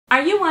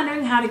Are you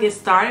wondering how to get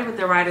started with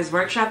the Writer's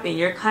Workshop in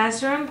your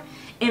classroom?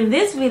 In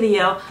this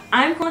video,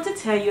 I'm going to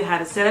tell you how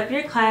to set up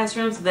your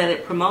classroom so that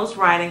it promotes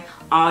writing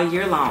all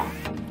year long.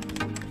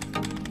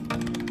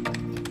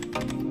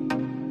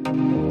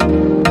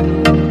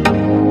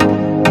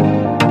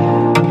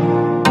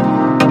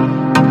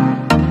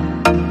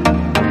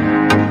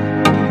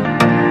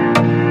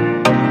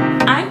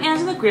 I'm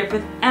Angela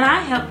Griffith, and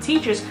I help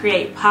teachers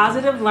create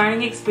positive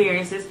learning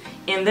experiences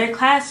in their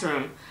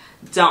classroom.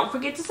 Don't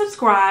forget to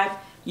subscribe.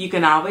 You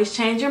can always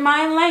change your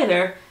mind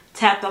later.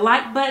 Tap the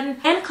like button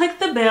and click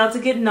the bell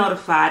to get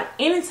notified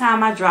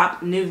anytime I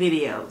drop new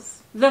videos.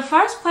 The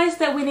first place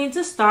that we need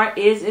to start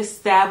is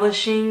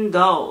establishing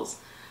goals.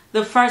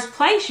 The first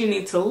place you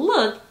need to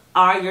look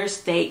are your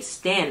state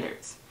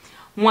standards.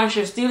 Once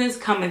your students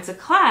come into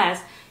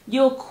class,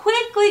 you'll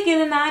quickly get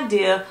an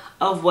idea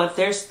of what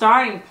their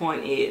starting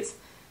point is.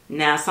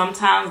 Now,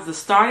 sometimes the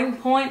starting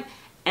point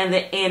and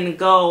the end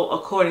goal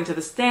according to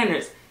the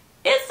standards,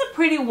 it's a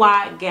pretty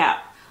wide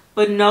gap.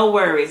 But no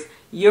worries,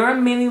 your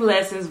mini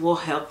lessons will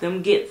help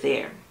them get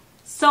there.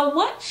 So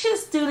what should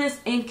students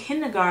in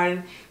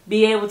kindergarten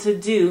be able to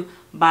do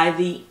by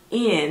the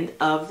end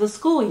of the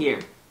school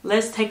year?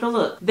 Let's take a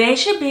look. They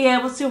should be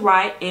able to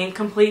write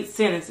incomplete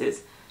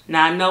sentences.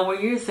 Now I know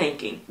what you're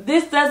thinking.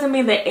 This doesn't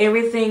mean that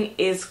everything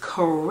is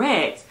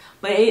correct,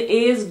 but it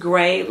is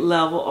grade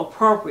level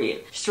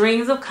appropriate.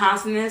 Strings of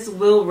consonants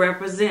will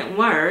represent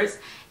words,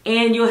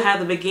 and you'll have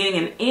the beginning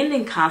and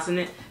ending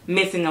consonant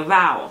missing a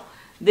vowel.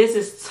 This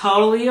is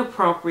totally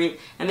appropriate,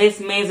 and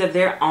this means that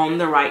they're on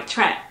the right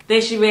track.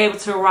 They should be able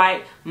to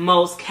write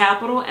most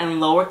capital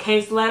and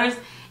lowercase letters,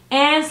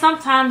 and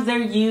sometimes they're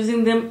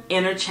using them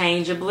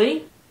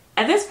interchangeably.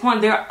 At this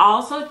point, they're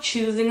also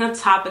choosing a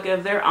topic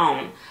of their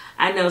own.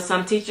 I know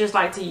some teachers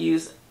like to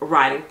use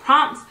writing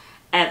prompts.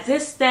 At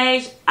this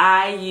stage,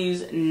 I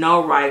use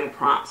no writing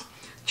prompts.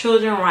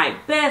 Children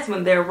write best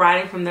when they're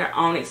writing from their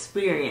own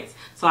experience,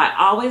 so I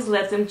always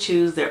let them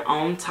choose their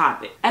own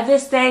topic. At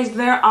this stage,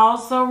 they're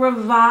also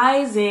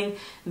revising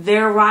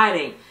their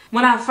writing.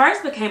 When I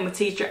first became a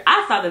teacher,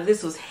 I thought that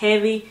this was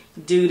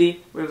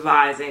heavy-duty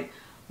revising.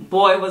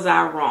 Boy, was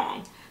I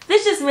wrong.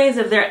 This just means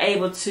that they're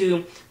able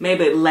to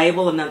maybe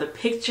label another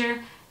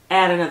picture,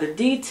 add another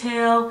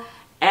detail,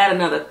 add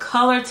another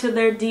color to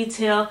their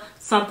detail,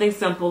 something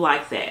simple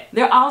like that.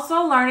 They're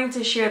also learning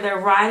to share their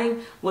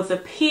writing with a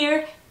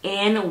peer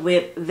and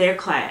with their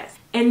class.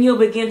 And you'll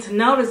begin to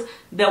notice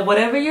that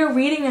whatever your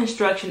reading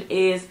instruction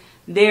is,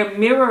 they're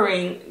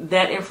mirroring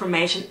that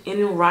information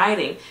in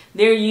writing.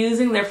 They're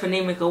using their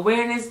phonemic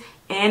awareness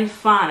and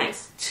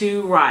phonics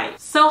to write.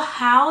 So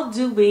how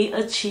do we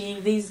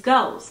achieve these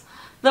goals?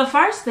 The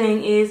first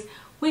thing is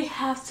we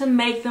have to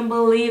make them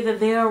believe that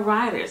they are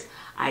writers.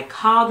 I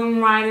call them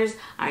writers,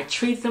 I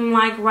treat them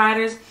like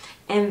writers,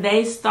 and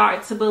they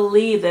start to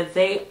believe that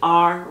they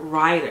are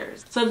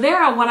writers. So there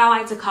are what I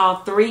like to call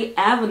 3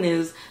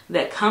 avenues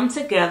that come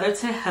together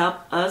to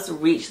help us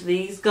reach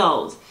these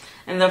goals.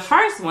 And the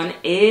first one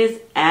is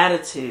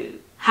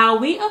attitude. How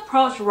we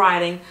approach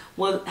writing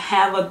will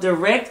have a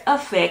direct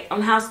effect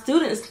on how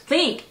students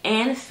think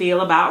and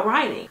feel about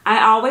writing.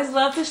 I always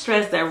love to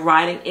stress that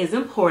writing is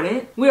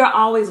important. We are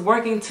always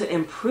working to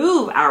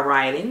improve our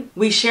writing.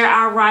 We share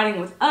our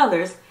writing with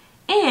others,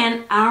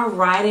 and our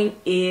writing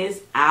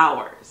is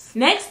ours.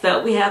 Next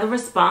up, we have the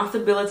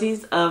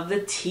responsibilities of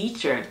the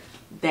teacher.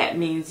 That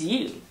means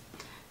you.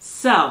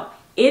 So,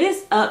 it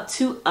is up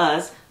to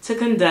us to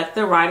conduct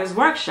the Writer's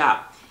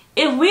Workshop.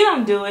 If we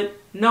don't do it,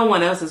 no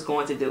one else is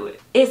going to do it.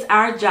 It's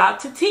our job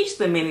to teach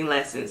the mini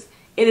lessons.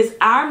 It is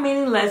our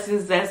mini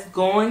lessons that's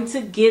going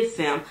to get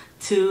them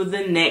to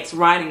the next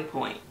writing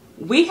point.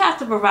 We have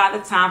to provide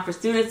the time for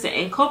students to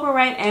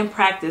incorporate and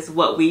practice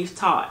what we've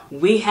taught.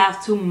 We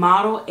have to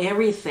model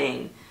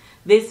everything.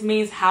 This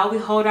means how we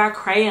hold our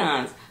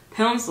crayons,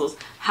 pencils,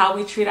 how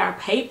we treat our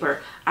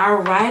paper, our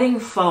writing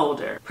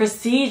folder,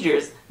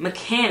 procedures,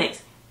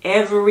 mechanics,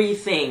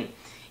 everything.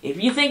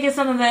 If you think it's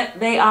something that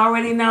they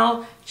already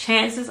know,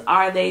 chances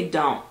are they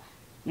don't.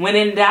 When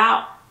in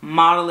doubt,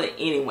 model it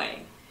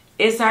anyway.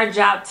 It's our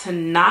job to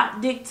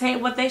not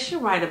dictate what they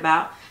should write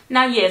about.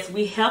 Now yes,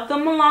 we help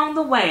them along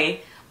the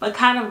way, but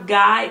kind of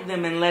guide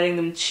them in letting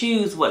them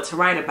choose what to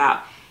write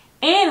about.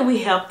 And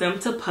we help them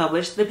to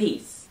publish the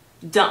piece.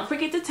 Don't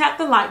forget to tap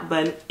the like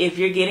button if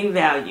you're getting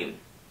value.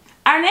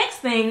 Our next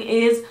thing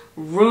is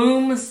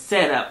room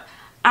setup.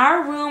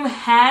 Our room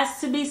has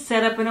to be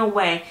set up in a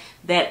way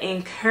that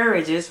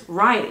encourages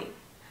writing.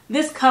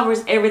 This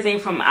covers everything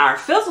from our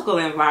physical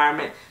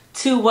environment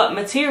to what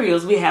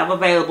materials we have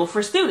available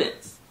for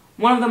students.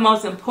 One of the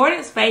most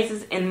important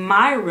spaces in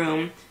my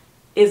room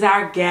is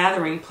our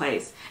gathering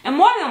place. And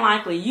more than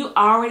likely, you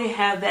already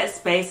have that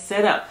space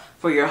set up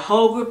for your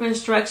whole group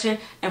instruction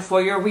and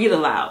for your read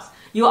alouds.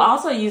 You'll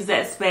also use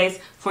that space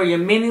for your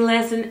mini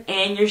lesson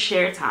and your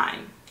share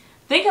time.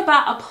 Think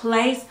about a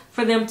place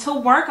for them to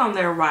work on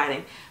their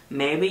writing.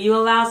 Maybe you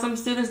allow some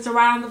students to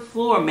write on the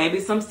floor. Maybe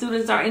some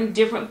students are in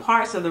different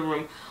parts of the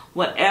room.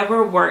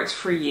 Whatever works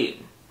for you.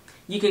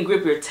 You can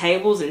group your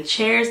tables and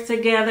chairs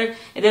together.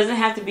 It doesn't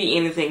have to be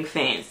anything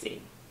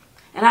fancy.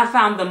 And I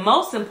found the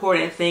most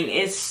important thing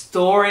is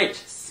storage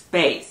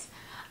space.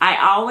 I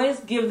always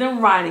give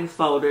them writing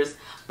folders,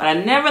 but I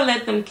never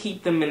let them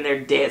keep them in their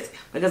desk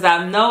because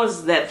I've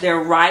noticed that their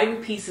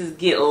writing pieces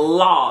get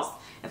lost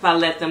if I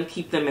let them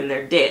keep them in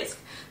their desk.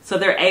 So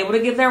they're able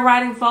to get their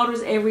writing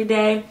folders every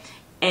day,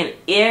 and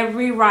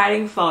every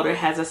writing folder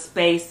has a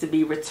space to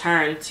be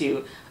returned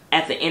to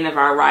at the end of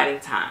our writing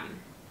time.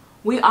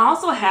 We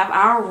also have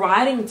our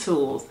writing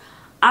tools.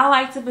 I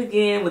like to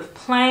begin with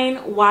plain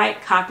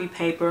white copy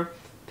paper,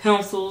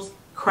 pencils,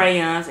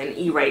 crayons, and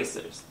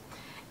erasers.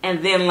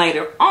 And then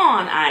later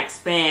on, I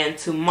expand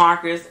to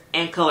markers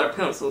and colored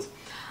pencils.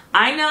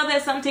 I know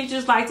that some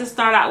teachers like to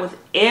start out with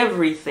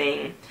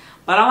everything,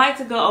 but I like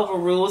to go over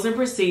rules and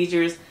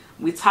procedures.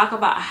 We talk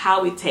about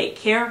how we take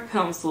care of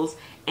pencils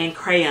and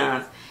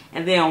crayons.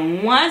 And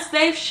then once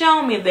they've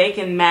shown me they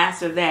can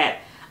master that,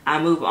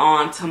 I move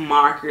on to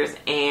markers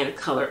and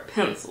colored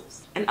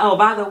pencils. And oh,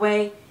 by the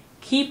way,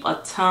 keep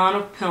a ton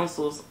of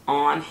pencils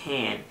on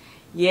hand.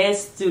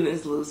 Yes,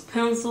 students lose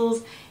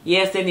pencils.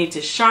 Yes, they need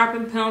to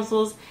sharpen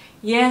pencils.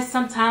 Yes,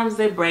 sometimes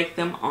they break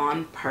them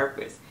on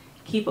purpose.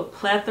 Keep a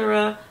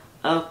plethora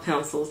of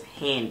pencils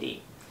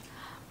handy.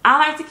 I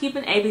like to keep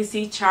an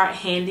ABC chart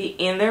handy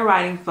in their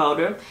writing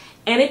folder,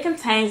 and it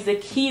contains the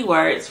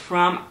keywords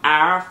from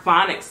our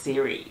phonics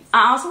series.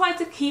 I also like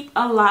to keep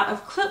a lot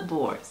of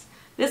clipboards.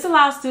 This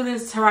allows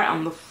students to write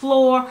on the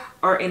floor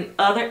or in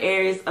other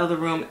areas of the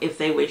room if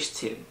they wish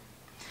to.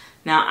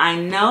 Now, I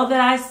know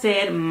that I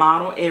said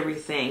model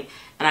everything,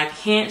 and I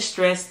can't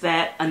stress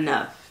that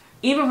enough.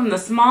 Even from the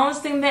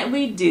smallest thing that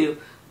we do,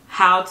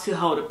 how to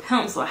hold a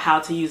pencil, how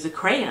to use a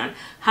crayon,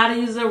 how to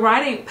use a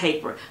writing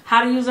paper,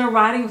 how to use a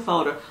writing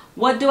folder.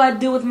 What do I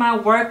do with my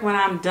work when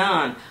I'm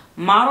done?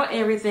 Model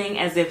everything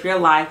as if your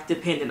life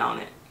depended on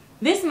it.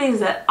 This means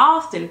that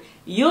often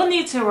you'll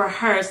need to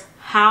rehearse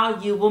how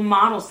you will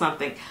model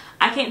something.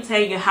 I can't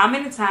tell you how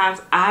many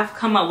times I've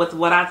come up with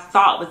what I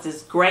thought was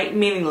this great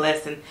mini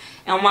lesson,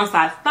 and once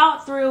I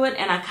thought through it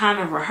and I kind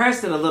of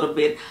rehearsed it a little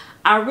bit,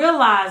 I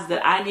realized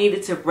that I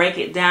needed to break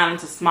it down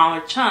into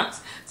smaller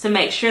chunks to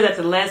make sure that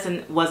the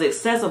lesson was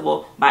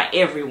accessible by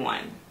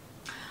everyone.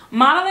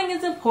 Modeling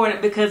is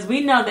important because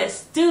we know that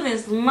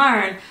students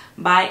learn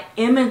by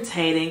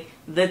imitating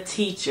the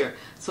teacher.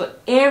 So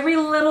every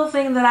little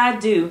thing that I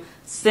do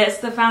sets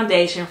the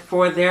foundation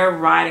for their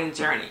writing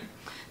journey.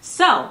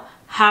 So,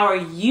 how are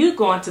you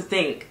going to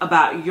think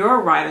about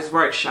your writer's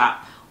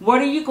workshop?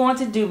 What are you going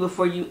to do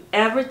before you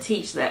ever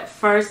teach that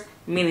first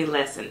mini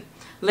lesson?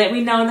 Let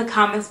me know in the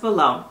comments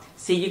below.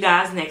 See you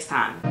guys next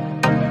time.